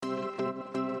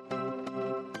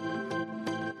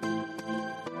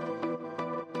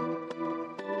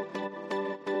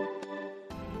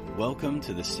Welcome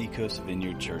to the Seacoast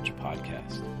Vineyard Church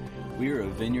podcast. We are a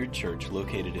vineyard church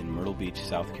located in Myrtle Beach,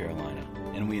 South Carolina,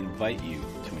 and we invite you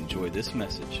to enjoy this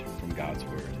message from God's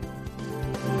Word.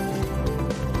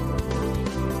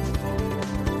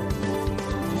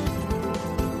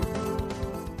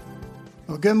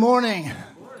 Well, good morning.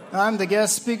 I'm the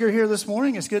guest speaker here this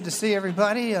morning. It's good to see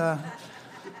everybody.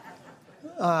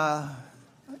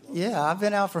 I've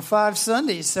been out for 5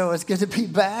 Sundays, so it's good to be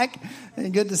back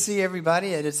and good to see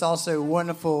everybody. And it's also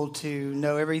wonderful to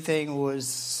know everything was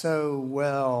so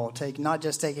well not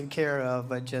just taken care of,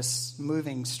 but just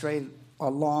moving straight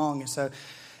along. So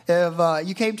if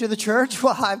you came to the church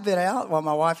while I've been out, while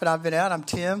my wife and I've been out, I'm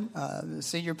Tim, the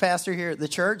senior pastor here at the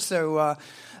church. So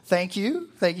thank you.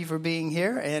 Thank you for being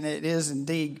here. And it is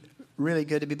indeed really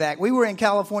good to be back. We were in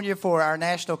California for our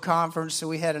national conference, so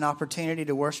we had an opportunity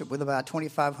to worship with about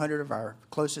 2,500 of our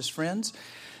closest friends,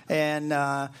 and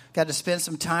got to spend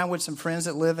some time with some friends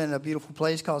that live in a beautiful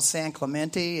place called San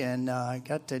Clemente, and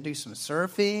got to do some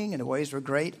surfing, and the waves were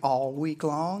great all week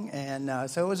long, and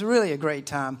so it was really a great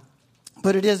time.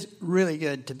 But it is really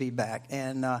good to be back,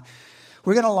 and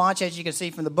we're going to launch, as you can see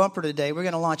from the bumper today, we're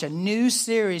going to launch a new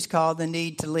series called The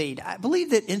Need to Lead. I believe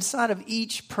that inside of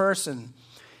each person,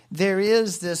 there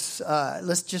is this,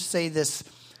 let's just say this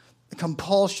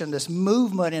compulsion, this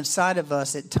movement inside of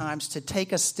us at times to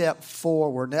take a step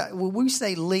forward. Now, when we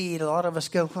say lead, a lot of us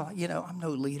go, well, I'm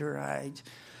no leader.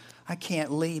 I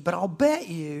can't lead. But I'll bet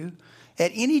you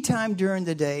at any time during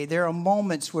the day, there are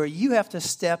moments where you have to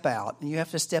step out and you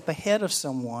have to step ahead of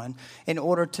someone in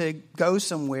order to go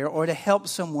somewhere or to help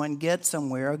someone get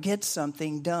somewhere or get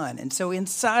something done. And so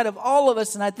inside of all of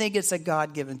us, and I think it's a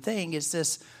God-given thing, is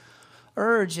this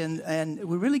urge, and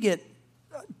we really get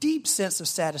a deep sense of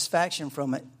satisfaction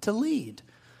from it to lead,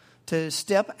 to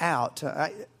step out.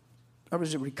 I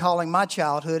was recalling my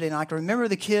childhood, and I can remember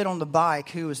the kid on the bike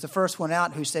who was the first one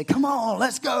out who said, "Come on,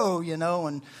 let's go,"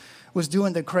 and was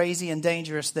doing the crazy and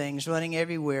dangerous things, running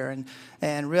everywhere,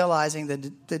 and realizing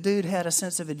that the dude had a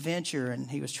sense of adventure,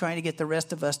 and he was trying to get the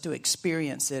rest of us to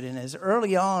experience it. And as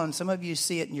early on, some of you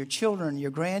see it in your children,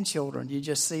 your grandchildren, you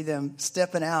just see them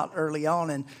stepping out early on,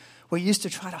 and we used to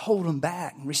try to hold them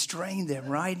back and restrain them,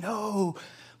 right? No,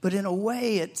 but in a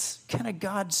way, it's kind of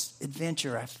God's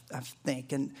adventure, I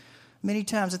think. And many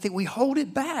times I think we hold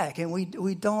it back and we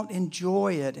don't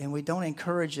enjoy it and we don't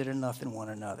encourage it enough in one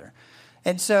another.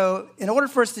 And so in order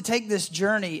for us to take this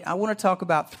journey, I want to talk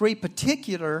about 3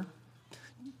 particular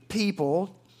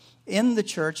people in the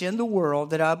church, in the world,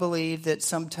 that I believe that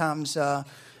sometimes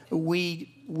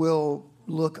we will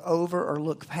look over or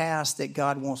look past that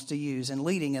God wants to use in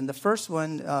leading. And the first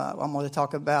one I'm going to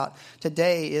talk about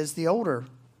today is the older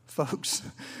folks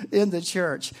in the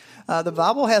church. The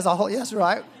Bible has a whole, yes,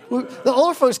 right? The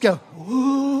older folks go,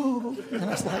 "Whoa," and I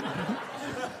was like,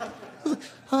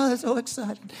 oh, that's so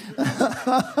excited.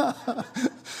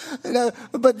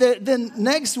 But then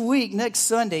next week, next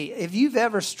Sunday, if you've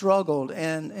ever struggled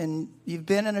and you've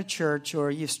been in a church or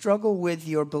you've struggled with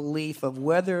your belief of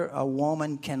whether a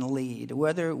woman can lead,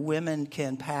 whether women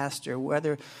can pastor,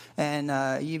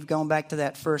 and you've gone back to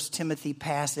that 1 Timothy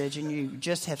passage and you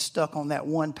just have stuck on that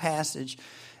one passage,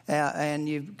 and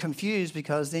you're confused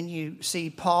because then you see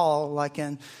Paul, like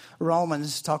in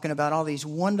Romans, talking about all these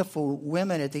wonderful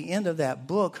women at the end of that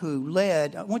book who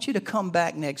led. I want you to come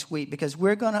back next week because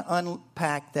we're going to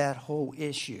unpack that whole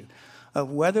issue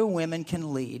of whether women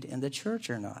can lead in the church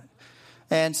or not.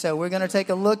 And so we're going to take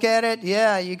a look at it.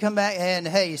 Yeah, you come back, and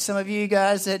hey, some of you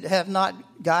guys that have not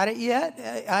got it yet,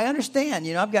 I understand.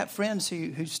 I've got friends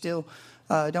who still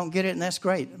don't get it, and that's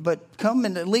great. But come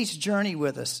and at least journey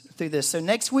with us through this. So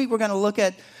next week we're going to look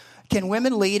at, can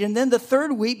women lead? And then the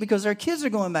third week, because our kids are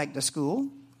going back to school,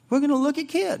 we're going to look at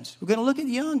kids. We're going to look at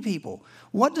young people.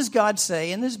 What does God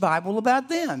say in this Bible about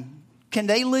them? Can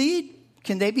they lead?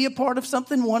 Can they be a part of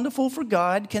something wonderful for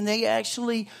God? Can they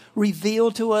actually reveal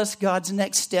to us God's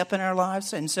next step in our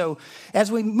lives? And so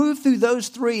as we move through those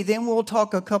 3, then we'll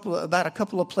talk about a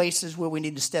couple of places where we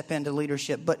need to step into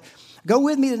leadership. But go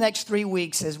with me the next 3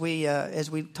 weeks as we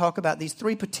talk about these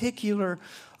 3 particular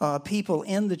people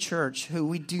in the church who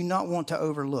we do not want to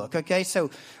overlook. Okay,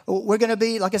 so we're going to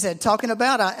be, like I said, talking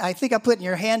about, I think I put in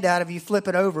your handout, if you flip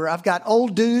it over, I've got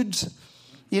old dudes.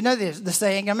 You know the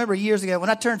saying, I remember years ago when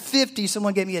I turned 50,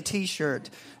 someone gave me a T-shirt.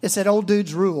 It said "Old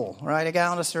Dudes Rule," right? A guy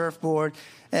on a surfboard.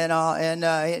 And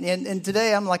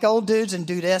today I'm like, old dudes and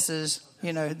dudesses,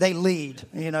 they lead,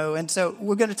 And so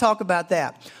we're going to talk about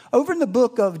that. Over in the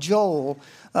book of Joel,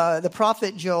 the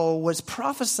prophet Joel was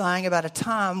prophesying about a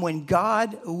time when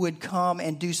God would come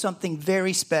and do something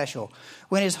very special.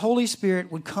 When his Holy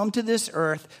Spirit would come to this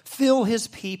earth, fill his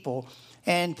people,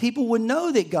 And people would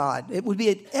know that it would be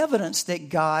an evidence that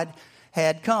God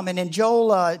had come. And in Joel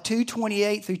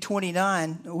 2:28 through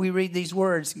 29, we read these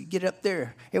words. Get up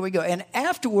there. Here we go. And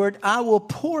afterward, I will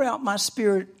pour out my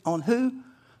Spirit on who?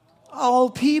 All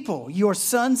people. Your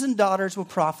sons and daughters will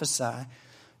prophesy.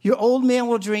 Your old men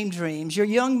will dream dreams. Your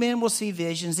young men will see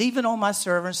visions. Even on my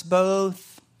servants,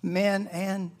 both men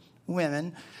and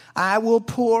women, I will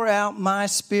pour out my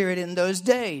Spirit in those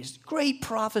days. Great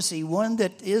prophecy, one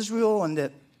that Israel and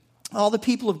that all the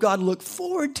people of God look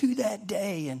forward to that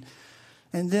day.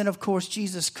 And then, of course,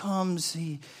 Jesus comes.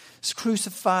 He's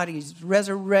crucified. He's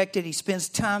resurrected. He spends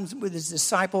time with his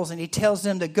disciples, and he tells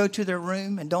them to go to their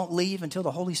room and don't leave until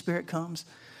the Holy Spirit comes.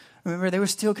 Remember, they were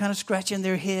still kind of scratching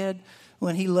their head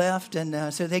when he left.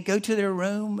 And so they go to their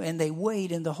room, and they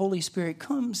wait, and the Holy Spirit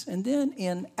comes. And then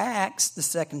in Acts, the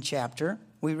 2nd chapter,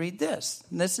 we read this.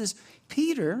 And this is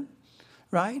Peter,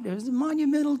 right? There's a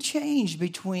monumental change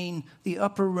between the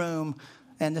upper room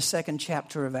and the 2nd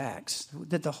chapter of Acts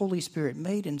that the Holy Spirit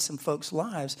made in some folks'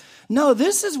 lives. No,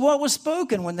 this is what was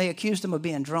spoken when they accused him of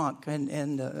being drunk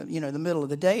in the middle of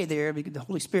the day there, because the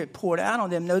Holy Spirit poured out on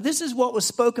them. No, this is what was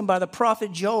spoken by the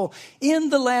prophet Joel. In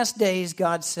the last days,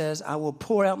 God says, I will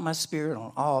pour out my Spirit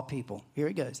on all people. Here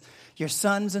it goes. Your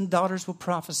sons and daughters will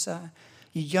prophesy.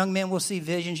 Your young men will see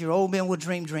visions. Your old men will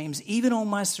dream dreams. Even on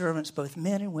my servants, both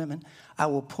men and women, I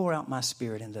will pour out my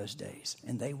Spirit in those days,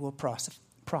 and they will prophesy.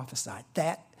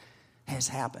 That has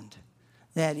happened.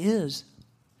 That is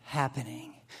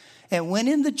happening. And when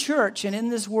in the church and in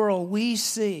this world we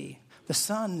see the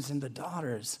sons and the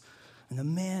daughters and the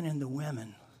men and the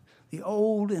women, the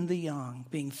old and the young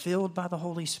being filled by the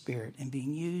Holy Spirit and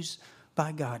being used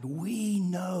by God, we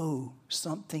know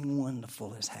something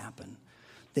wonderful has happened,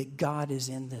 that God is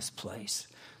in this place.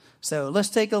 So let's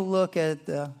take a look at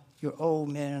your old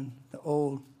men, the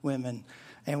old women,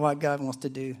 and what God wants to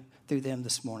do through them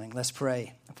this morning. Let's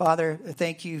pray. Father,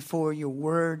 thank you for your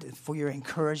word, for your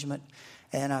encouragement,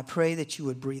 and I pray that you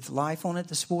would breathe life on it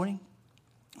this morning.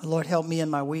 Lord, help me in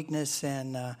my weakness,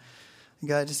 and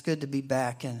God, it's good to be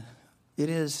back, and it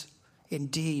is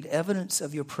indeed evidence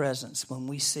of your presence when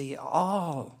we see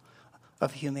all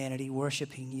of humanity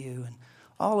worshiping you and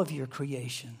all of your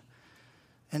creation.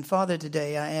 And Father,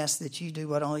 today I ask that you do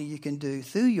what only you can do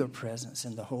through your presence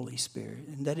in the Holy Spirit,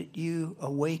 and that you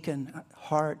awaken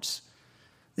hearts,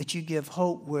 that you give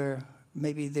hope where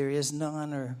maybe there is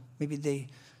none, or maybe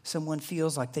someone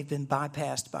feels like they've been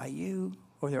bypassed by you,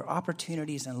 or their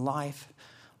opportunities in life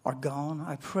are gone.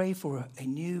 I pray for a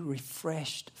new,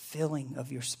 refreshed filling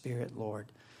of your Spirit, Lord,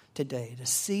 today, to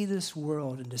see this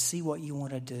world and to see what you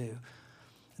want to do,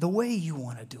 the way you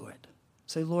want to do it.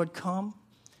 So, Lord, come.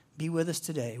 Be with us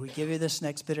today. We give you this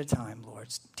next bit of time, Lord.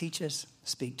 Teach us,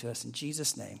 speak to us in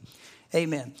Jesus' name.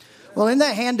 Amen. Well, in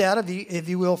that handout, if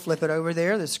you will, flip it over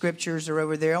there. The scriptures are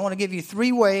over there. I want to give you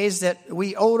 3 ways that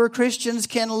we older Christians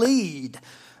can lead.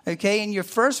 Okay, and your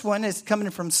first one is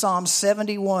coming from Psalm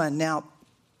 71. Now,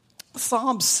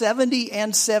 Psalms 70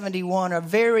 and 71 are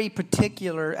very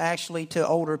particular, actually, to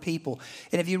older people.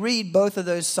 And if you read both of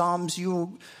those Psalms,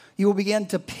 you will begin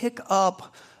to pick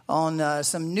up on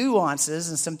some nuances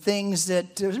and some things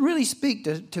that really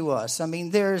speak to us. I mean,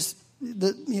 there's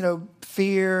the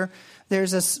fear.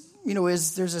 There's a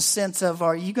there's a sense of,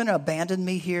 are you going to abandon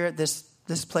me here at this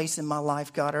place in my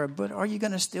life, God? But are you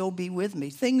going to still be with me?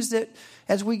 Things that,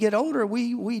 as we get older,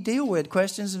 we deal with,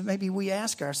 questions that maybe we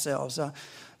ask ourselves.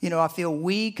 I feel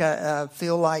weak. I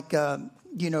feel like I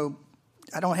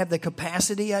don't have the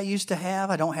capacity I used to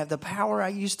have. I don't have the power I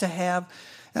used to have.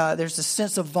 There's a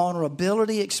sense of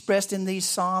vulnerability expressed in these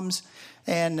Psalms.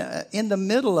 And in the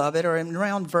middle of it, or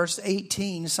around verse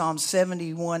 18, Psalm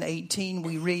 71:18,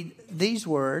 we read these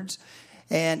words.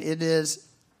 And it is,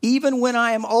 even when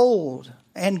I am old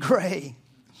and gray,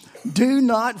 do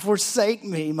not forsake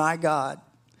me, my God,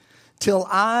 till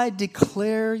I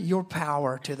declare your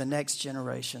power to the next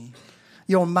generation,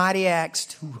 your mighty acts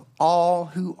to all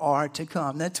who are to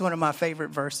come. That's one of my favorite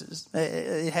verses.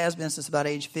 It has been since about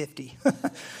age 50.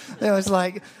 It was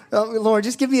like, oh, Lord,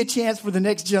 just give me a chance for the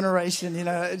next generation,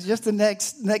 just the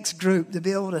next group, to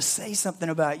be able to say something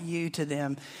about you to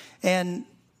them. And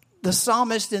the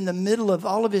psalmist, in the middle of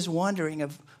all of his wondering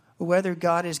of whether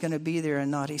God is going to be there or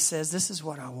not, he says, this is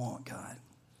what I want, God.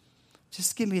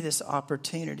 Just give me this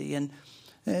opportunity. And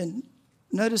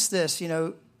notice this,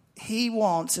 he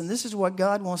wants, and this is what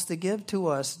God wants to give to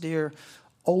us, dear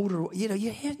older.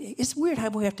 It's weird how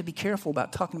we have to be careful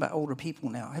about talking about older people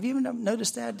now. Have you ever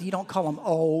noticed that? You don't call them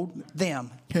old, them.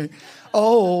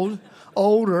 Old,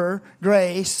 older,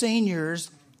 gray, seniors.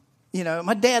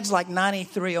 My dad's like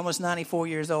 93, almost 94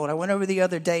 years old. I went over the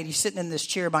other day, and he's sitting in this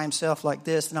chair by himself like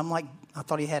this, and I'm like, I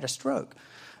thought he had a stroke.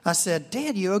 I said,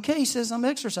 Dad, you okay? He says, I'm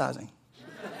exercising.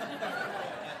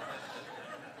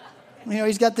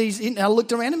 He's got these, I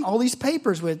looked around him, all these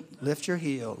papers with lift your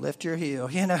heel.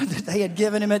 That they had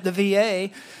given him at the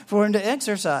VA for him to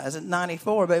exercise at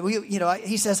 94. But,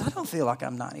 he says, I don't feel like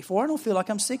I'm 94. I don't feel like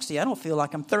I'm 60. I don't feel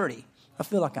like I'm 30. I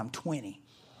feel like I'm 20.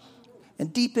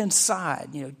 And deep inside,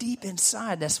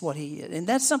 that's what he is. And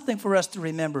that's something for us to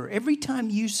remember. Every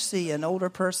time you see an older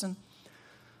person,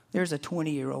 there's a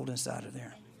 20-year-old inside of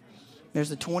there. There's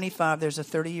a 25, there's a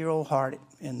 30-year-old heart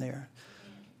in there.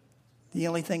 The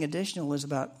only thing additional is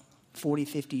about 40,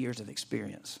 50 years of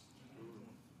experience.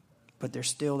 But there's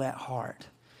still that heart.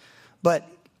 But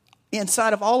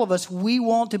inside of all of us, we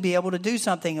want to be able to do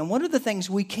something. And one of the things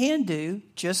we can do,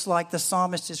 just like the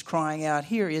psalmist is crying out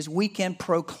here, is we can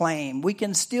proclaim. We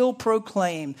can still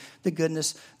proclaim the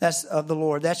goodness of the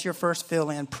Lord. That's your first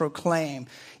fill-in, proclaim.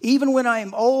 Even when I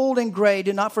am old and gray,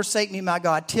 do not forsake me, my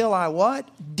God, till I what?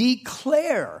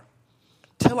 Declare.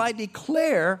 Till I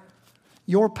declare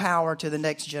your power to the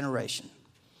next generation.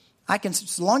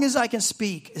 As long as I can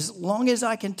speak, as long as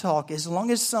I can talk, as long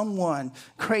as someone,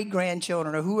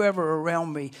 great-grandchildren or whoever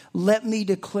around me, let me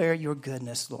declare your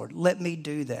goodness, Lord. Let me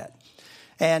do that.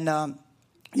 And,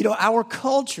 our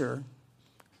culture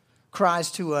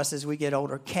cries to us as we get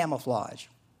older, camouflage.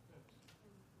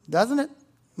 Doesn't it?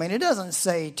 I mean, it doesn't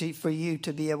say for you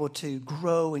to be able to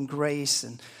grow in grace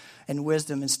and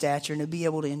wisdom and stature and to be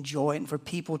able to enjoy it and for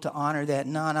people to honor that.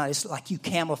 No, it's like you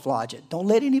camouflage it. Don't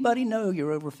let anybody know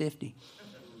you're over 50,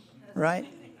 right?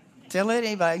 Don't let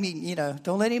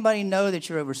anybody know that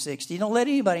you're over 60. Don't let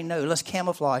anybody know. Let's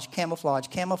camouflage.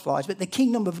 But the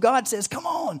kingdom of God says, come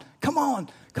on.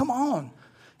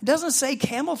 It doesn't say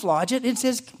camouflage it. It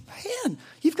says, man,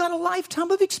 you've got a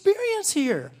lifetime of experience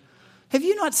here. Have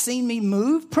you not seen me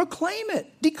move? Proclaim it.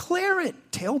 Declare it.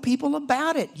 Tell people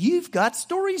about it. You've got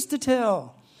stories to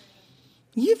tell.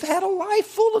 You've had a life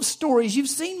full of stories. You've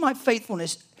seen my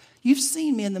faithfulness. You've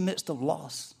seen me in the midst of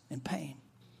loss and pain.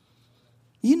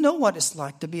 You know what it's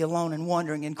like to be alone and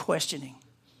wondering and questioning.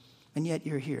 And yet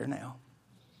you're here now.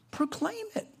 Proclaim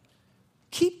it.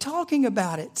 Keep talking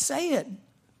about it. Say it.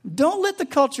 Don't let the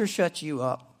culture shut you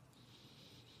up.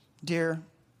 Dear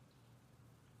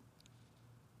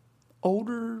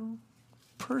older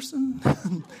person,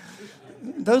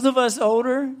 those of us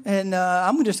older, and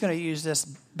I'm just going to use this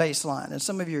baseline, and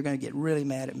some of you are going to get really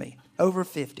mad at me. Over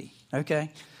 50,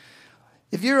 okay?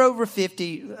 If you're over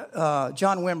 50,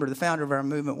 John Wimber, the founder of our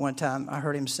movement, one time I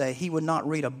heard him say he would not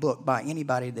read a book by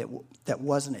anybody that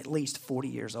wasn't at least 40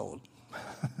 years old.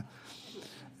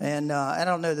 And I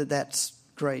don't know that that's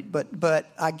great, but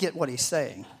I get what he's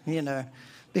saying,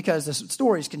 because the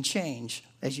stories can change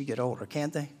as you get older,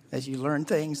 can't they? As you learn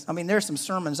things. I mean, there's some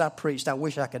sermons I preached. I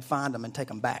wish I could find them and take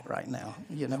them back right now.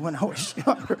 When I was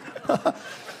younger.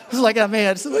 It's like, I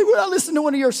listened to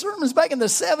one of your sermons back in the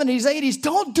 70s, 80s.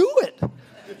 Don't do it.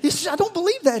 I don't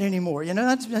believe that anymore.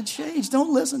 That's changed.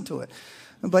 Don't listen to it.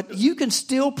 But you can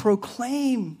still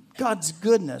proclaim God's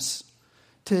goodness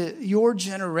to your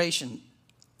generation.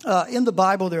 In the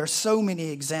Bible, there are so many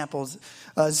examples.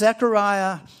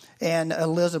 Zechariah and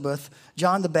Elizabeth,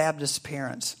 John the Baptist's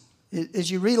parents.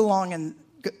 As you read along in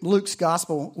Luke's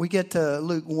gospel, we get to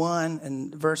Luke 1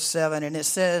 and verse 7, and it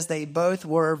says they both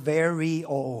were very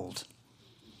old.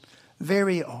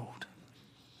 Very old.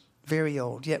 Very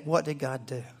old. Yet what did God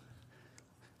do?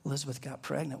 Elizabeth got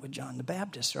pregnant with John the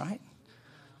Baptist, right?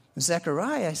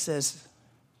 Zechariah says,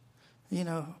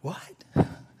 what?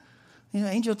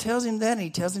 Angel tells him that, and he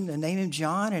tells him to name him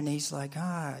John, and he's like,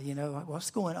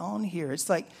 what's going on here? It's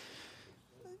like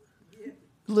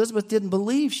Elizabeth didn't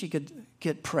believe she could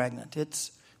get pregnant.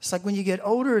 It's like when you get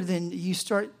older, then you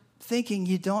start thinking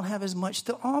you don't have as much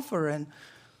to offer, and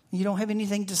you don't have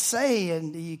anything to say,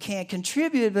 and you can't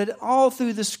contribute. But all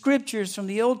through the scriptures, from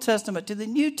the Old Testament to the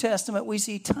New Testament, we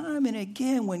see time and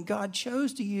again when God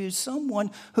chose to use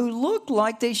someone who looked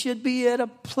like they should be at a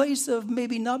place of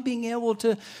maybe not being able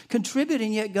to contribute,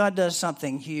 and yet God does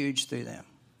something huge through them.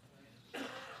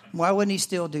 Why wouldn't he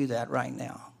still do that right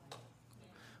now?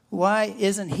 Why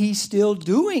isn't he still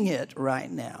doing it right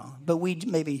now? But we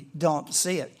maybe don't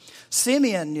see it.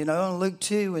 Simeon, in Luke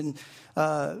 2, and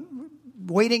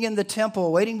waiting in the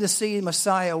temple, waiting to see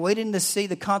Messiah, waiting to see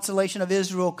the consolation of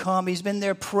Israel come. He's been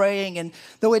there praying, and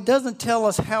though it doesn't tell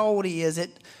us how old he is,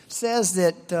 it says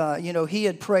that he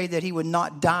had prayed that he would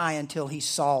not die until he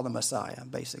saw the Messiah.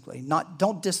 Basically, don't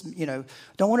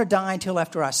want to die until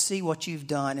after I see what you've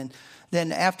done. And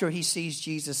then after he sees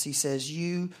Jesus, he says,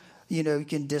 You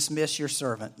can dismiss your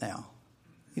servant now.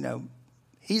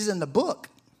 He's in the book.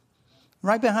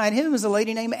 Right behind him is a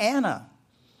lady named Anna.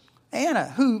 Anna,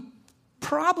 who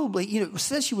probably, it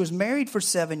says she was married for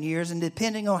 7 years, and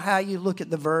depending on how you look at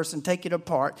the verse and take it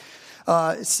apart,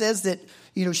 it says that,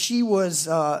 she was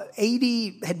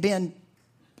 80, had been,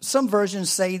 some versions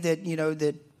say that,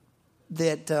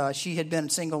 that she had been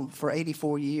single for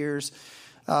 84 years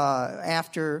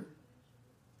after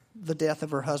the death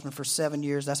of her husband for 7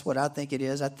 years. That's what I think it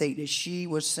is. I think that she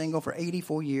was single for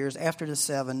 84 years after the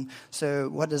 7. So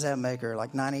what does that make her?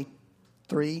 Like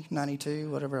 93,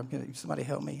 92, whatever. Somebody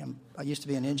help me. I used to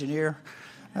be an engineer.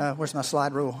 Where's my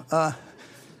slide rule?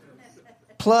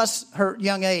 Plus her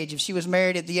young age. If she was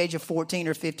married at the age of 14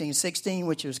 or 15, 16,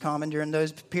 which was common during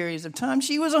those periods of time,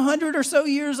 she was 100 or so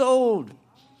years old.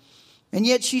 And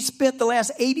yet she spent the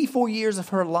last 84 years of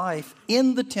her life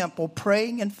in the temple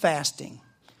praying and fasting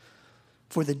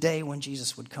for the day when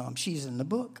Jesus would come. She's in the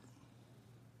book.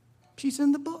 She's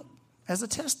in the book as a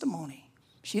testimony.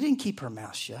 She didn't keep her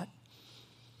mouth shut.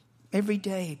 Every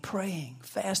day praying,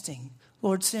 fasting.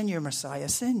 Lord, send your Messiah.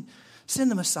 Send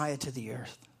the Messiah to the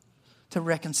earth to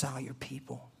reconcile your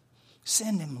people.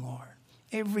 Send him, Lord.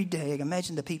 Every day.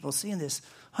 Imagine the people seeing this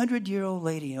 100-year-old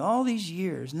lady, all these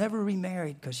years, never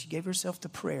remarried because she gave herself to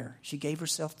prayer. She gave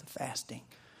herself to fasting,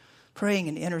 praying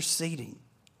and interceding.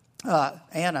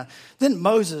 Anna. Then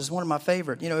Moses, one of my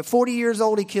favorite. At 40 years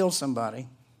old, he kills somebody.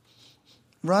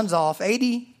 Runs off. At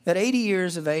 80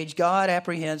 years of age, God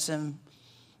apprehends him.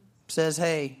 Says,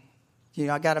 hey,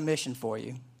 I got a mission for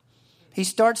you. He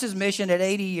starts his mission at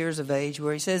 80 years of age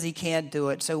where he says he can't do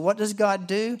it. So what does God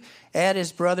do? Add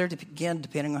his brother, again,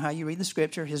 depending on how you read the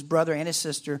scripture, his brother and his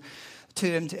sister to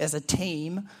him as a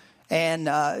team. And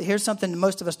here's something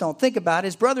most of us don't think about.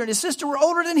 His brother and his sister were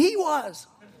older than he was.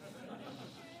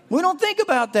 We don't think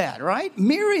about that, right?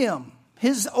 Miriam,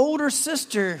 his older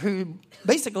sister who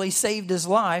basically saved his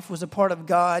life, was a part of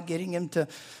God getting him to,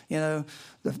 the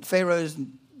Pharaoh's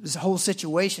this whole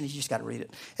situation. You just got to read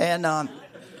it. And,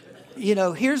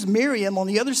 here's Miriam on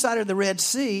the other side of the Red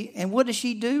Sea. And what does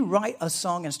she do? Write a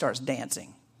song and starts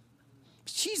dancing.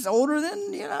 She's older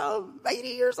than, 80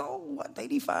 years old,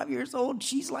 85 years old.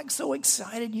 She's like so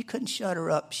excited you couldn't shut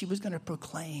her up. She was going to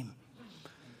proclaim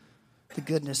the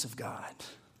goodness of God.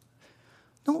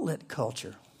 Don't let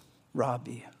culture rob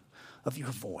you of your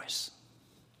voice.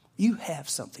 You have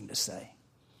something to say.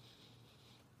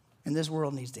 And this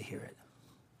world needs to hear it.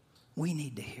 We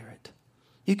need to hear it.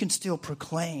 You can still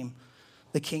proclaim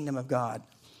the kingdom of God.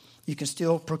 You can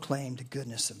still proclaim the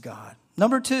goodness of God.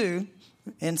 Number 2,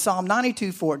 in Psalm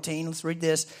 92:14, let's read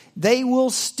this. They will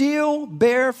still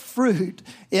bear fruit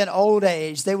in old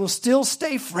age. They will still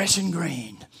stay fresh and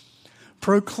green,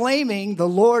 proclaiming the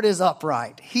Lord is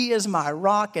upright. He is my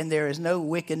rock and there is no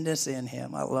wickedness in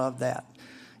him. I love that.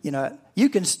 You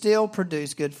can still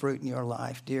produce good fruit in your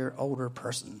life, dear older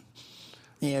person.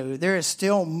 There is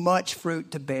still much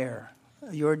fruit to bear.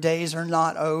 Your days are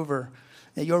not over.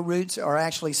 Your roots are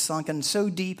actually sunken so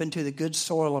deep into the good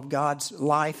soil of God's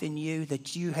life in you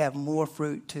that you have more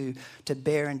fruit to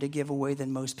bear and to give away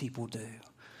than most people do.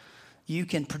 You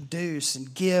can produce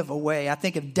and give away. I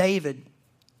think of David,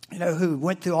 who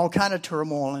went through all kind of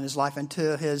turmoil in his life.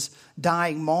 Until his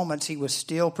dying moments, he was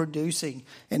still producing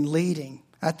and leading.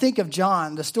 I think of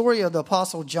John, the story of the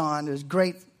Apostle John. There's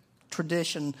great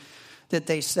tradition that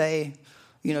they say,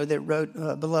 that wrote,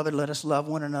 Beloved, let us love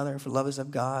one another, for love is of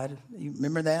God. You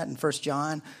remember that in 1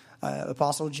 John?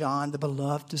 Apostle John, the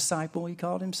beloved disciple, he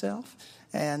called himself.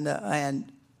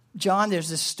 And John, there's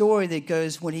this story that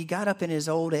goes, when he got up in his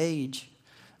old age,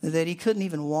 that he couldn't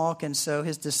even walk, and so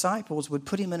his disciples would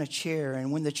put him in a chair,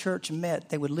 and when the church met,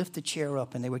 they would lift the chair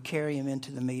up and they would carry him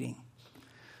into the meeting.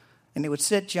 And they would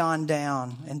sit John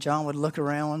down, and John would look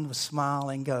around with a smile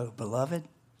and go, Beloved,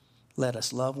 let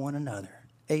us love one another.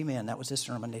 Amen. That was his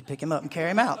sermon. They'd pick him up and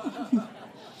carry him out.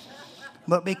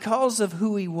 But because of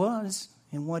who he was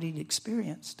and what he'd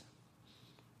experienced,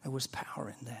 there was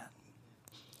power in that.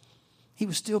 He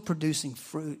was still producing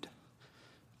fruit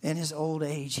in his old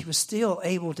age. He was still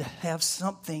able to have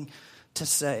something to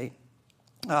say.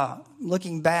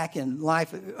 Looking back in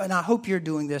life, and I hope you're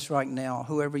doing this right now,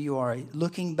 whoever you are,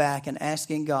 looking back and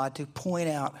asking God to point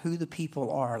out who the people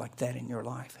are like that in your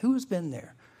life. Who has been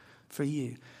there for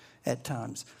you at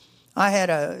times? I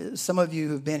had some of you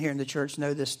who've been here in the church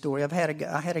know this story. I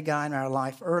had a guy in our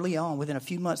life early on, within a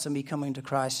few months of me coming to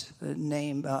Christ,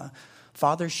 named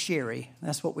Father Sherry.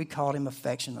 That's what we called him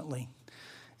affectionately.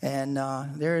 And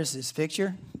there is his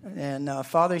picture. And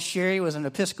Father Sherry was an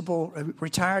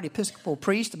retired Episcopal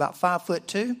priest, about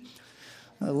 5'2",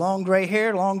 long gray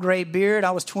hair, long gray beard.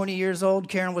 I was 20 years old.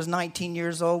 Karen was 19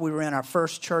 years old. We were in our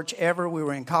first church ever. We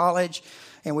were in college,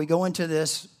 and we go into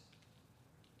this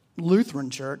Lutheran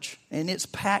church, and it's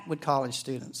packed with college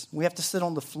students. We have to sit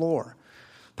on the floor.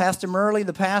 Pastor Murley,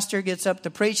 the pastor, gets up to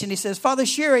preach, and he says, Father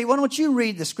Sherry, why don't you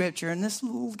read the scripture? And this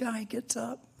little guy gets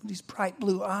up with these bright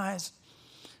blue eyes,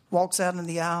 walks out in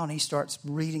the aisle, and he starts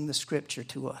reading the scripture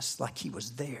to us like he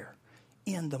was there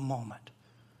in the moment.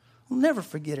 I'll never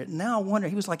forget it. Now I wonder,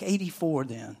 he was like 84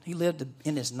 then. He lived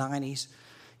in his 90s.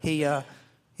 He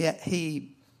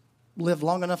lived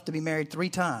long enough to be married 3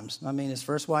 times. I mean, his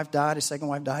first wife died, his second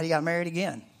wife died. He got married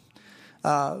again.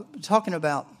 Talking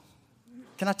about,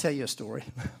 can I tell you a story?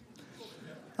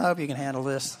 I hope you can handle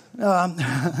this.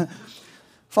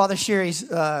 Father Sherry's,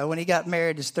 when he got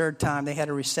married his 3rd time, they had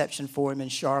a reception for him in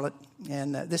Charlotte.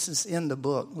 And this is in the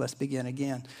book, Let's Begin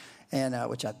Again, and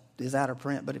which is out of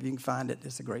print, but if you can find it,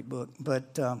 it's a great book.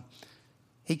 But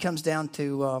he comes down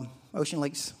to Ocean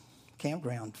Lakes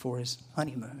Campground for his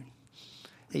honeymoon.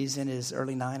 He's in his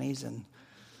early 90s, and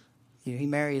he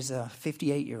marries a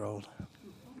 58-year-old.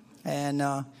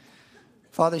 And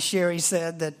Father Sherry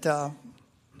said that,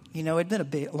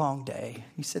 it'd been a long day.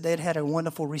 He said they'd had a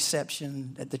wonderful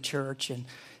reception at the church, and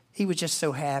he was just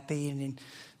so happy. And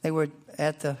they were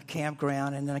at the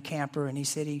campground, and then a camper, and he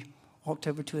said he walked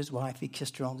over to his wife. He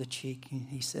kissed her on the cheek, and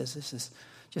he says, this is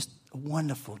just a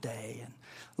wonderful day, and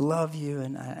love you,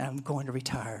 and I'm going to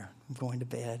retire. I'm going to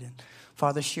bed. And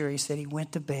Father Sherry said he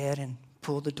went to bed and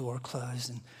pulled the door closed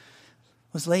and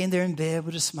was laying there in bed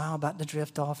with a smile about to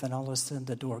drift off, and all of a sudden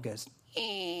the door goes,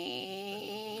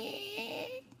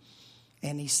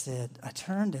 and he said, I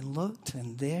turned and looked,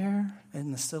 and there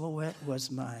in the silhouette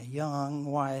was my young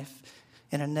wife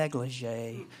in a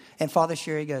negligee. And Father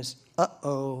Sherry goes,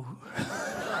 uh-oh.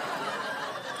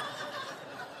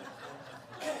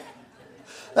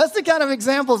 That's the kind of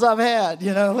examples I've had,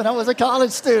 when I was a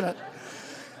college student.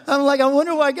 I'm like, I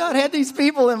wonder why God had these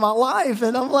people in my life.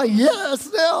 And I'm like,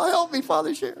 yes, now help me,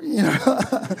 Father Sherry.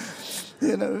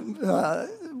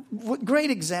 What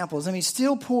great examples. I mean,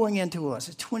 still pouring into us.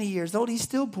 At 20 years old, he's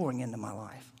still pouring into my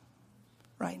life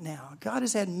right now. God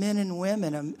has had men and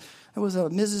women. There was a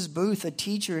Mrs. Booth, a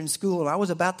teacher in school. I was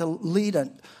about to lead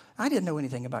I didn't know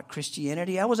anything about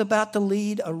Christianity. I was about to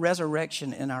lead a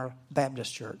resurrection in our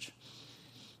Baptist church.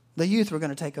 The youth were going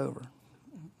to take over.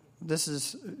 This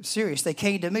is serious. They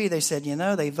came to me. They said,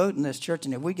 they vote in this church,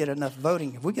 and if we get enough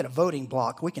voting, if we get a voting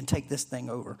block, we can take this thing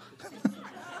over.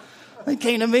 They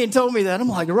came to me and told me that. I'm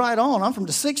like, right on. I'm from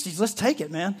the 60s. Let's take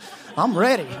it, man. I'm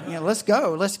ready. Let's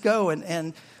go. Let's go.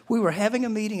 And we were having a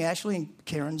meeting actually in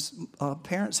Karen's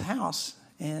parents' house.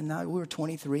 And we were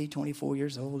 23, 24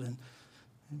 years old and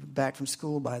back from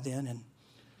school by then.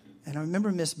 And I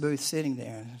remember Miss Booth sitting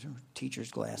there, her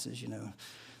teacher's glasses,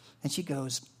 And she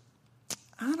goes,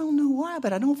 I don't know why,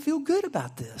 but I don't feel good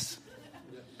about this.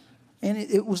 And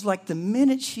it was like the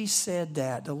minute she said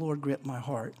that, the Lord gripped my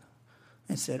heart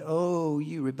and said, oh,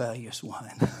 you rebellious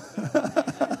one.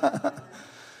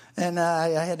 And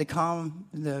I had to calm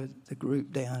the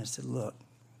group down and said, look,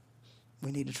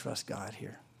 we need to trust God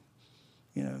here.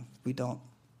 We don't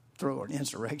throw an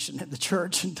insurrection at the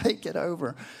church and take it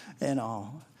over and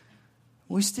all.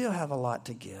 We still have a lot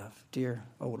to give, dear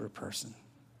older person.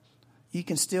 You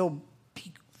can still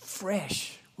be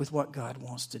fresh with what God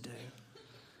wants to do.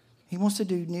 He wants to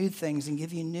do new things and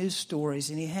give you new stories,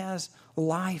 and he has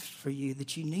life for you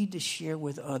that you need to share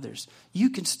with others. You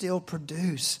can still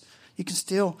produce. You can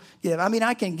still give.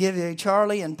 I can give you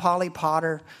Charlie and Polly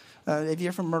Potter. If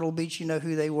you're from Myrtle Beach, you know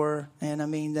who they were.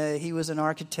 And he was an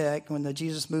architect when the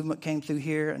Jesus movement came through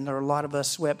here, and there were a lot of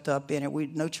us swept up in it.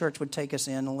 No church would take us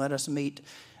in and let us meet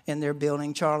in their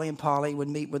building. Charlie and Polly would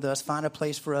meet with us, find a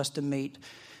place for us to meet.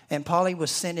 And Polly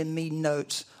was sending me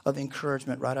notes of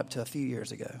encouragement right up to a few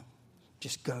years ago.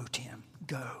 Just go, Tim.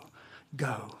 Go.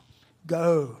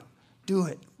 Do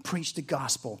it. Preach the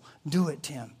gospel. Do it,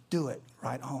 Tim. Do it.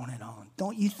 Right on and on.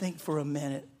 Don't you think for a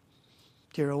minute,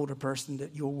 dear older person,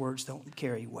 that your words don't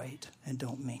carry weight and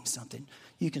don't mean something.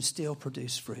 You can still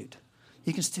produce fruit.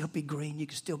 You can still be green. You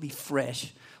can still be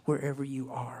fresh wherever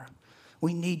you are.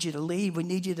 We need you to lead. We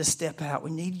need you to step out. We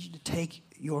need you to take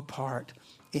your part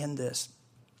in this.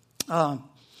 There's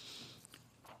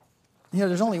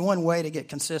only one way to get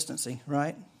consistency,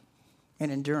 right?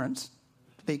 And endurance.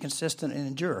 To be consistent and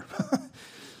endure.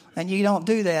 And you don't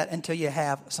do that until you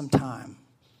have some time.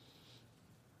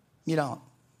 You don't.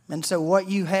 And so what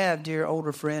you have, dear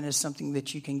older friend, is something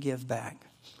that you can give back.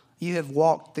 You have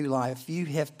walked through life. You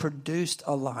have produced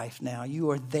a life now.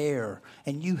 You are there,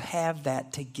 and you have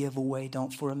that to give away.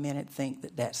 Don't for a minute think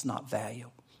that that's not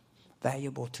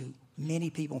valuable to many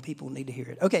people. People need to hear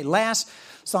it. Okay, last,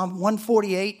 Psalm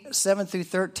 148, 7 through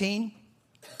 13.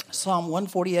 Psalm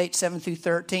 148, 7 through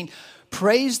 13.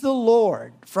 Praise the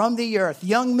Lord from the earth,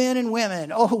 young men and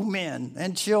women, old men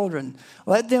and children.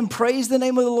 Let them praise the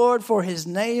name of the Lord, for his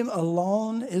name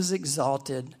alone is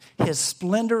exalted, his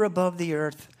splendor above the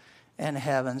earth and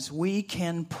heavens. We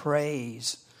can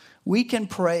praise. We can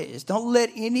praise. Don't let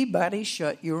anybody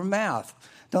shut your mouth.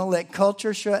 Don't let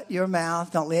culture shut your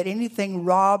mouth. Don't let anything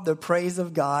rob the praise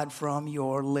of God from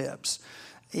your lips.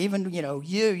 Even,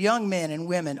 you young men and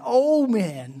women, old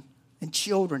men and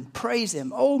children, praise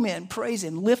him. Old men, praise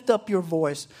him. Lift up your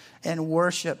voice and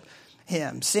worship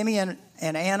him. Simeon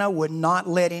and Anna would not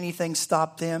let anything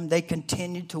stop them. They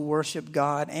continued to worship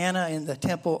God. Anna in the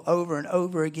temple over and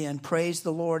over again praised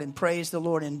the Lord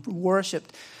and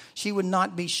worshiped. She would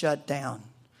not be shut down.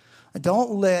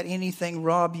 Don't let anything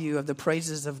rob you of the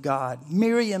praises of God.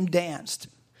 Miriam danced.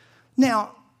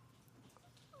 Now,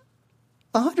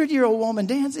 100-year-old woman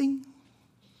dancing,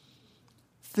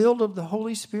 filled of the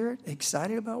Holy Spirit,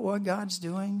 excited about what God's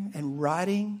doing, and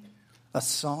writing a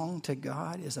song to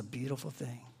God is a beautiful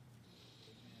thing.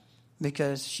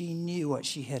 Because she knew what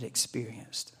she had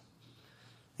experienced.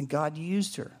 And God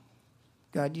used her.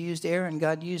 God used Aaron.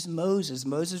 God used Moses.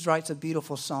 Moses writes a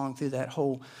beautiful song through that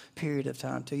whole period of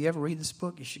time too. You ever read this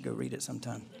book? You should go read it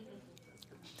sometime.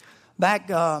 Back,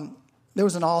 there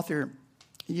was an author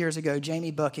years ago,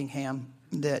 Jamie Buckingham,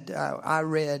 that I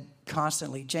read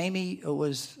constantly. Jamie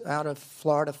was out of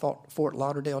Florida, Fort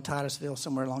Lauderdale, Titusville,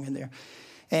 somewhere along in there.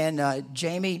 And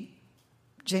Jamie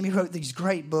wrote these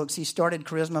great books. He started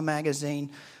Charisma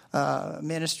Magazine.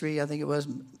 Ministry, I think it was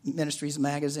Ministries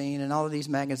Magazine, and all of these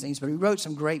magazines. But he wrote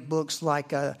some great books like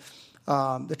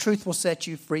The Truth Will Set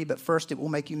You Free, but First It Will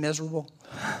Make You Miserable.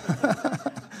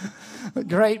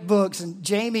 Great books. And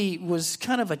Jamie was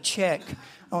kind of a check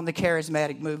on the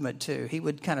charismatic movement too. He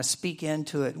would kind of speak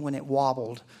into it when it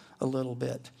wobbled a little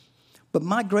bit. But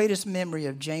my greatest memory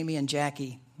of Jamie and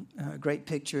Jackie, a great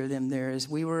picture of them there, is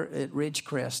we were at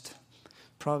Ridgecrest,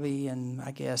 probably in,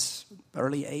 I guess,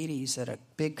 early 80s at a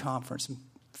big conference.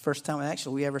 First time,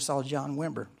 actually, we ever saw John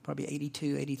Wimber, probably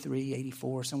 82, 83,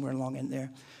 84, somewhere along in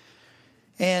there.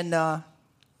 And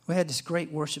we had this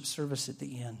great worship service at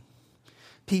the end.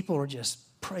 People were just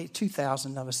praying,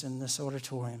 2,000 of us in this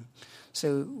auditorium.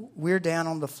 So we're down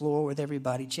on the floor with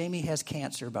everybody. Jamie has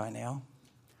cancer by now.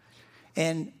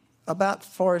 And about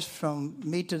far as from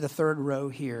me to the third row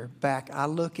here back, I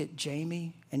look at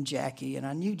Jamie and Jackie, and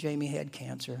I knew Jamie had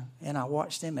cancer, and I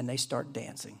watched them, and they start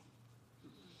dancing.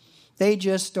 They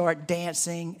just start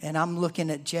dancing, and I'm looking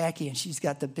at Jackie, and she's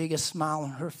got the biggest smile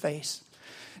on her face.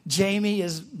 Jamie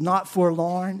is not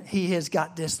forlorn. He has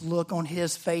got this look on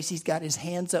his face. He's got his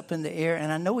hands up in the air,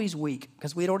 and I know he's weak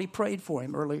because we'd already prayed for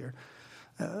him earlier,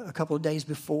 a couple of days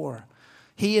before.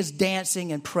 He is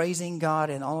dancing and praising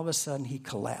God, and all of a sudden he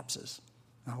collapses.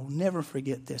 I will never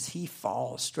forget this. He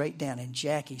falls straight down, and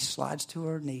Jackie slides to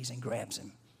her knees and grabs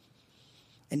him.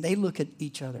 And they look at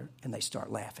each other, and they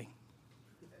start laughing.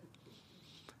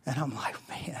 And I'm like,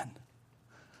 man,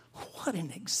 what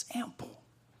an example.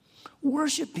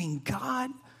 Worshiping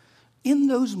God in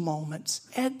those moments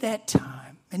at that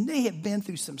time. And they have been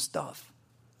through some stuff.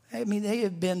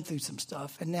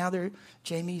 And now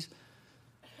Jamie's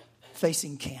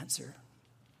facing cancer.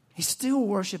 He's still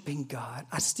worshiping God.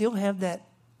 I still have that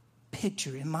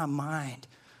picture in my mind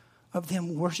of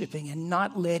them worshiping and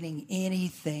not letting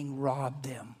anything rob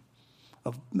them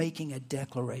of making a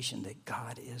declaration that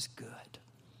God is good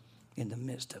in the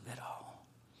midst of it all.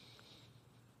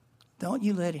 Don't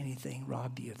you let anything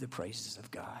rob you of the praises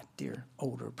of God, dear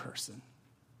older person.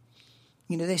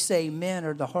 You know, they say men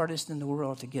are the hardest in the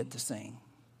world to get to sing.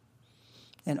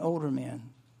 And older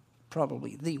men,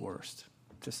 probably the worst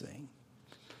to sing.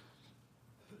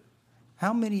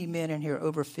 How many men in here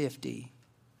over 50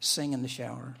 sing in the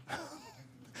shower?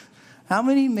 How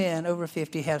many men over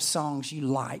 50 have songs you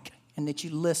like and that you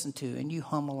listen to and you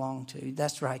hum along to?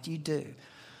 That's right, you do.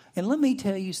 And let me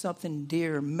tell you something,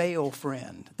 dear male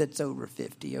friend that's over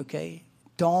 50, okay?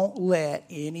 Don't let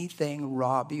anything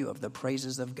rob you of the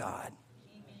praises of God.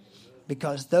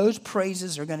 Because those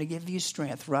praises are going to give you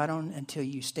strength right on until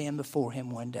you stand before him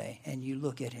one day and you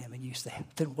look at him and you say,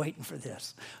 I've been waiting for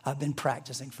this. I've been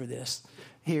practicing for this.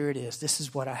 Here it is. This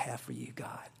is what I have for you,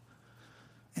 God.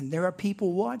 And there are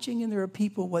people watching and there are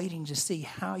people waiting to see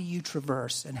how you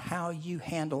traverse and how you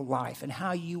handle life and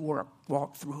how you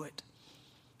walk through it.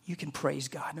 You can praise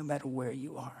God no matter where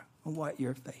you are and what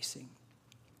you're facing.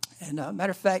 And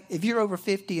matter of fact, if you're over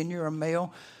 50 and you're a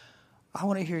male, I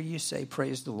want to hear you say,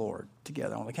 praise the Lord,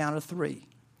 together on the count of 3.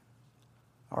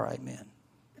 All right, men.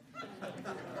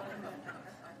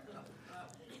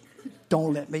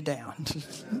 Don't let me down.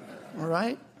 All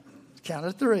right? Count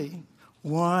of 3.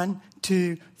 1,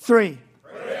 2, 3.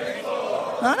 Praise the Lord.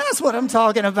 Now, that's what I'm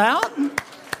talking about.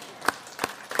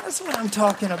 That's what I'm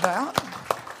talking about.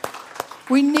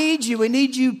 We need you. We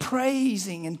need you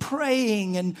praising and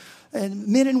praying and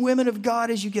men and women of God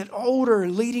as you get older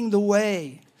leading the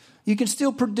way. You can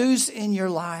still produce in your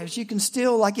lives. You can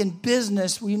still, like in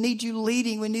business, we need you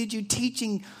leading. We need you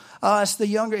teaching us, the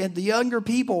younger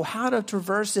people, how to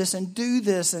traverse this and do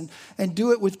this and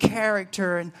do it with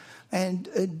character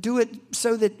and do it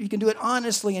so that you can do it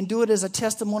honestly and do it as a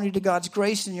testimony to God's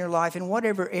grace in your life in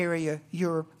whatever area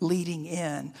you're leading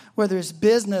in. Whether it's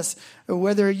business or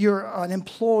whether you're an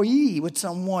employee with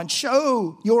someone,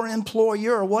 show your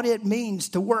employer what it means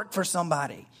to work for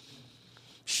somebody.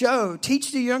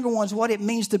 Teach the younger ones what it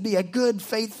means to be a good,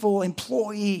 faithful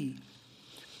employee.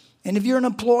 And if you're an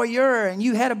employer and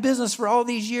you had a business for all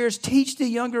these years, teach the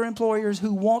younger employers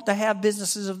who want to have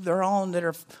businesses of their own that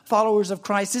are followers of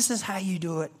Christ. This is how you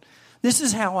do it. This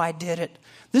is how I did it.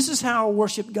 This is how I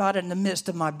worship God in the midst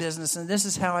of my business. And this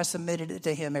is how I submitted it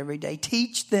to Him every day.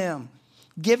 Teach them.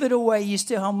 Give it away. You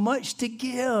still have much to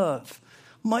give.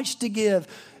 Much to give.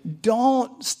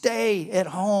 Don't stay at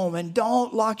home and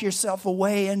don't lock yourself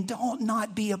away and don't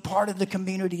not be a part of the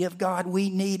community of God.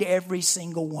 We need every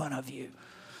single one of you.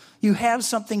 You have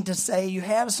something to say. You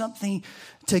have something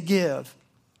to give.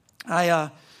 I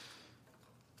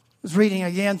was reading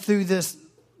again through this,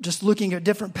 just looking at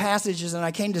different passages, and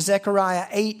I came to Zechariah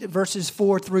 8, verses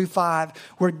 4 through 5,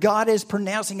 where God is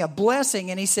pronouncing a blessing,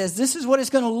 and He says, this is what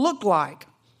it's going to look like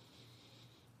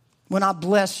when I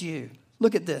bless you.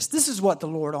 Look at this. This is what the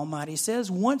Lord Almighty says.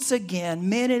 Once again,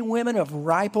 men and women of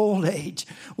ripe old age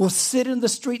will sit in the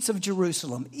streets of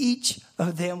Jerusalem, each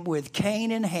of them with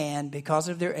cane in hand because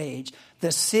of their age.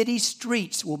 The city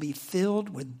streets will be filled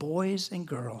with boys and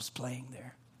girls playing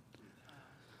there.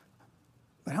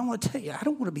 But I want to tell you, I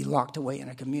don't want to be locked away in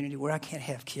a community where I can't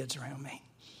have kids around me.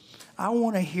 I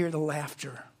want to hear the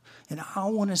laughter, and I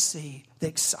want to see the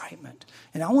excitement,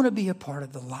 and I want to be a part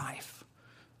of the life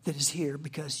that is here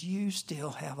because you still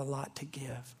have a lot to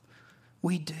give.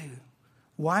 We do.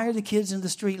 Why are the kids in the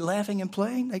street laughing and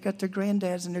playing? They got their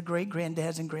granddads and their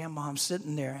great-granddads and grandmoms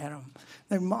sitting there at them.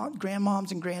 Their grandmoms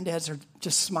and granddads are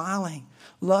just smiling,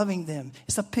 loving them.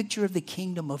 It's a picture of the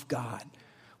kingdom of God,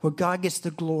 where God gets the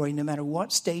glory no matter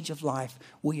what stage of life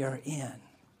we are in.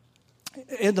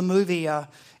 In the movie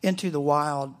Into the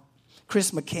Wild,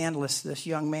 Chris McCandless, this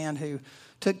young man who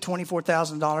took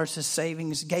 $24,000, his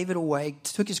savings, gave it away,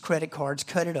 took his credit cards,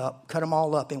 cut them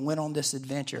all up, and went on this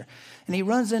adventure. And he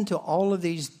runs into all of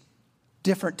these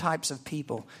different types of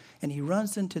people. And he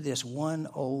runs into this one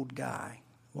old guy.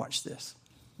 Watch this.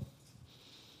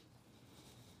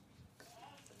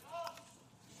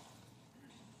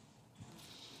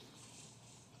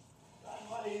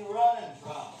 What are you running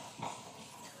from?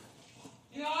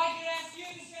 You know, I could ask you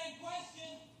the same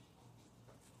question.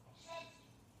 I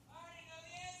already know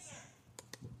the answer.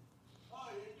 Oh,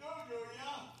 you do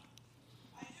ya?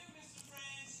 I do, Mr.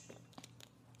 France.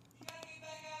 You gotta get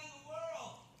back out in the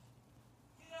world.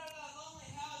 Get out of that lonely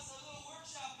house, that little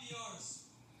workshop of yours.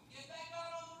 Get back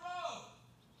out on the road.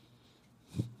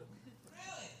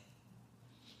 Really?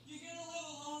 You're gonna live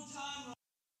a long time.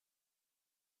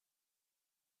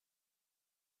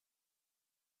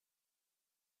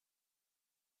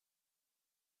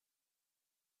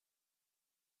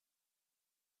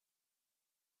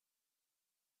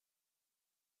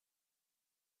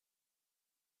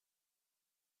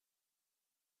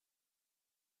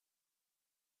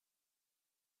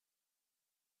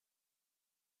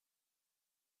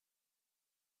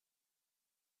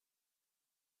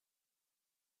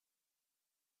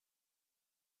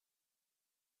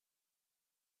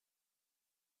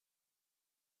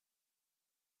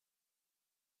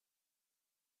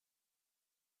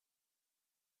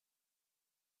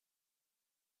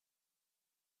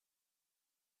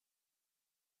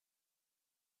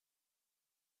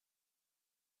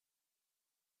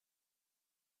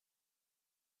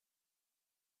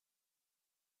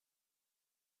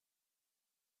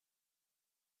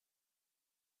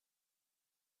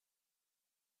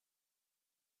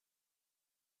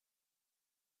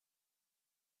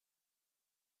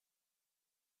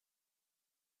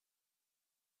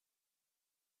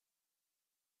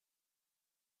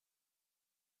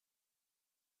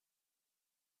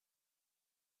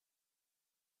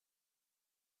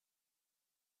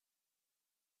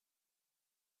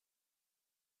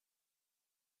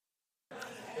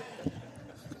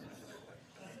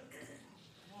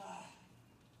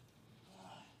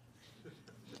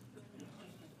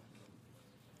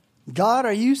 God,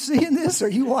 are you seeing this? Are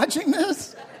you watching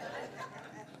this?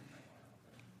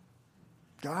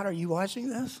 God, are you watching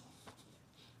this?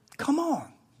 Come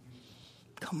on.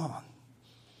 Come on.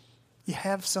 You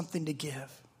have something to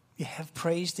give. You have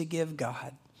praise to give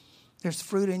God. There's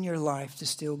fruit in your life to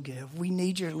still give. We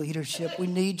need your leadership. We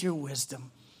need your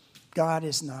wisdom. God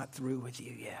is not through with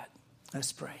you yet.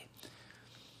 Let's pray.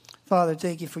 Father,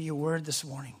 thank you for your word this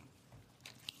morning.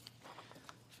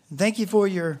 Thank you for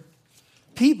your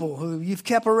people who you've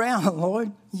kept around,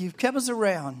 Lord. You've kept us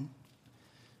around.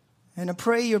 And I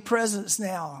pray your presence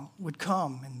now would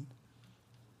come. And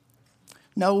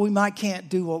no, we can't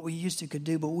do what we used to could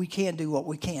do, but we can do what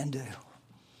we can do.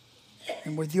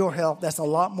 And with your help, that's a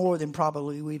lot more than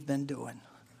probably we've been doing.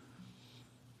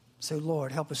 So,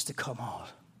 Lord, help us to come on.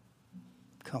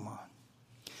 Come on.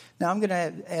 Now, I'm going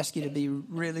to ask you to be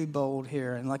really bold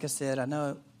here. And like I said, I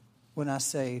know when I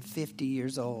say 50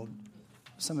 years old,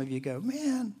 some of you go,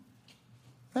 man,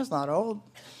 that's not old.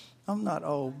 I'm not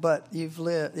old, but you've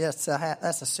lived. Yes,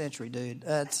 that's a century, dude.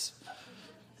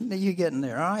 You're getting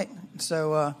there, all right?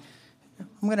 So I'm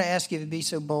going to ask you to be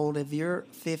so bold. If you're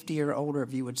 50 or older,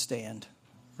 if you would stand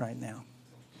right now.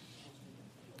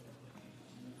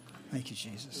 Thank you,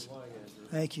 Jesus.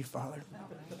 Thank you, Father.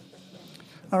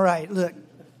 All right, look,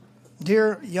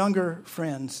 dear younger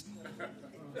friends,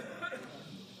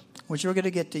 which we're going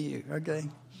to get to you, okay?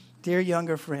 Dear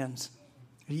younger friends,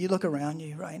 you look around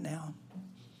you right now.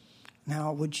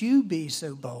 Now, would you be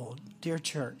so bold, dear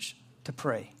church, to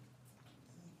pray?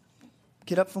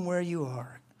 Get up from where you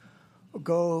are. Or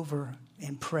go over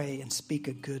and pray and speak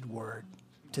a good word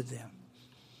to them.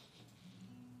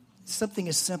 Something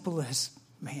as simple as,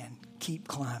 man, keep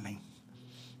climbing.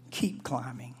 Keep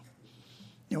climbing.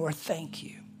 Or thank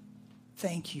you.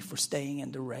 Thank you for staying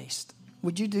in the race.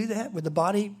 Would you do that with the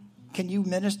body? Can you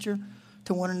minister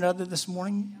to one another this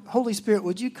morning? Holy Spirit,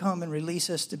 would you come and release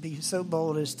us to be so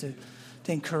bold as to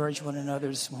encourage one another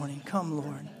this morning? Come,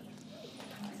 Lord.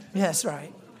 Yes,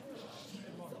 right.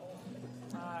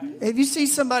 If you see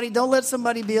somebody, don't let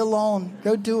somebody be alone.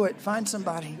 Go do it. Find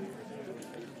somebody.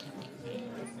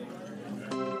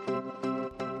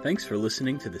 Thanks for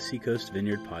listening to the Seacoast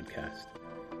Vineyard Podcast.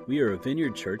 We are a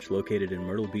vineyard church located in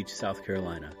Myrtle Beach, South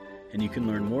Carolina, and you can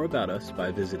learn more about us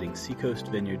by visiting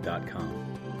seacoastvineyard.com.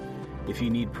 If you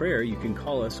need prayer, you can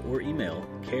call us or email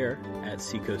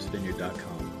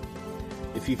care@seacoastvineyard.com.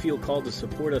 If you feel called to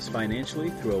support us financially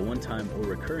through a one-time or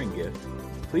recurring gift,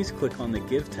 please click on the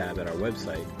Give tab at our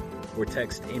website or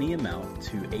text any amount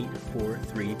to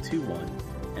 84321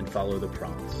 and follow the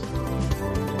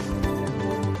prompts.